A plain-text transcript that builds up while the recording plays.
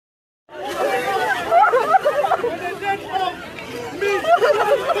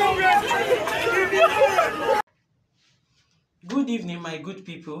evening, my good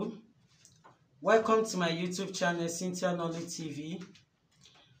people. Welcome to my YouTube channel, Cynthia Knowledge TV.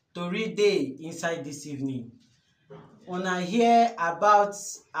 Tori dey inside this evening. Una hear about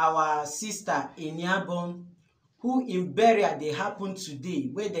our sister Iniubong, who in burial dey happen today,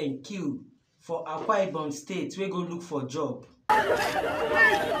 where dem kill for Akwa Ibom State, wey go look for job.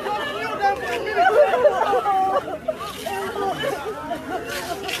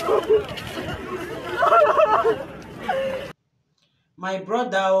 My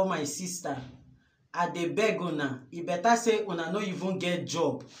brother or my sister, I dey beg una, e better say una no even get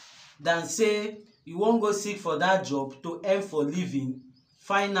job than say you wan go seek for that job to earn for living.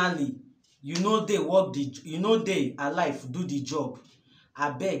 Finally, you no dey work you no dey alive do the job.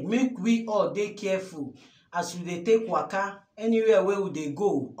 Abeg, make we all dey careful as we dey take waka anywhere wey we dey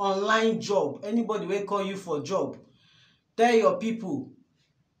go. Online job, anybody wey call you for job, tell your people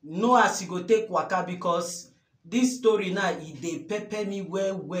know as you go take waka, because this story now e dey pepper me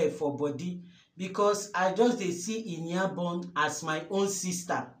well well for body, because I just dey see Iniubong as my own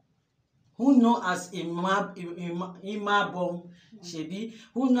sister. Who know as Iniubong shebi?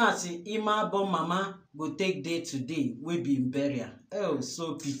 Who know as Iniubong mama go take day today wey be burial? Oh,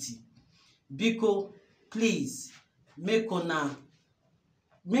 so pity. Biko, please make una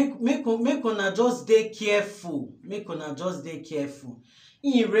just dey careful. Make una just dey careful.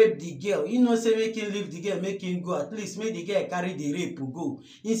 He rape the girl. You know say make him leave the girl, make him go. At least make the girl carry the rape go.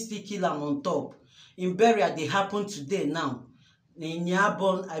 He still kill am on top. In burial dey happen today now.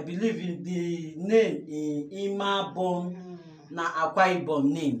 Iniubong, I believe in the name Iniubong na Akwa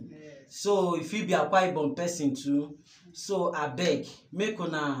Ibom name. Yes. So if you be Akwa Ibom person too, so abeg make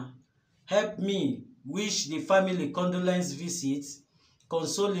una help me wish the family condolence visit,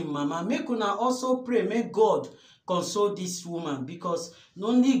 console him mama. Make una also pray, make God console this woman, because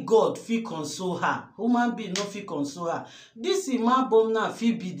only God fit console her. Human being no fit console her. This Iniubong now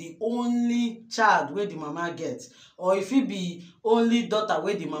fit be the only child wey the mama get, or if it be only daughter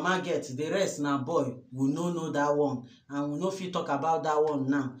wey the mama get, the rest na boy. We no know that one, and we no fit talk about that one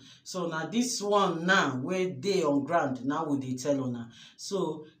now. So now this one now wey dey on ground now we dey tell una.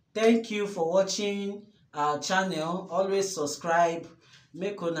 So thank you for watching our channel. Always subscribe,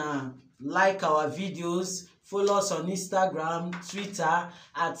 make una like our videos, follow us on Instagram, Twitter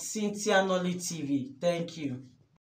at Cynthia Knowledge TV. Thank you.